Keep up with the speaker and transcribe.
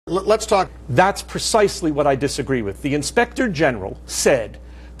Let's talk. That's precisely what I disagree with. The Inspector General said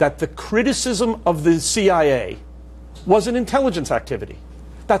that the criticism of the CIA was an intelligence activity.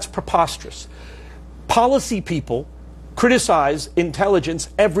 That's preposterous. Policy people criticize intelligence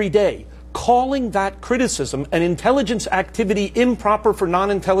every day. Calling that criticism an intelligence activity improper for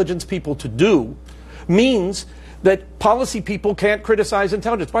non-intelligence people to do means that policy people can't criticize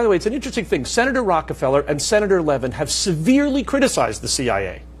intelligence. By the way, it's an interesting thing. Senator Rockefeller and Senator Levin have severely criticized the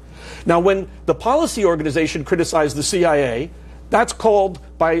CIA. Now, when the policy organization criticized the CIA, that's called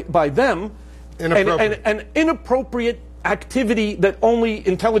by them an inappropriate activity that only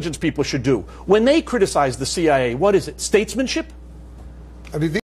intelligence people should do. When they criticize the CIA, what is it? Statesmanship? I mean,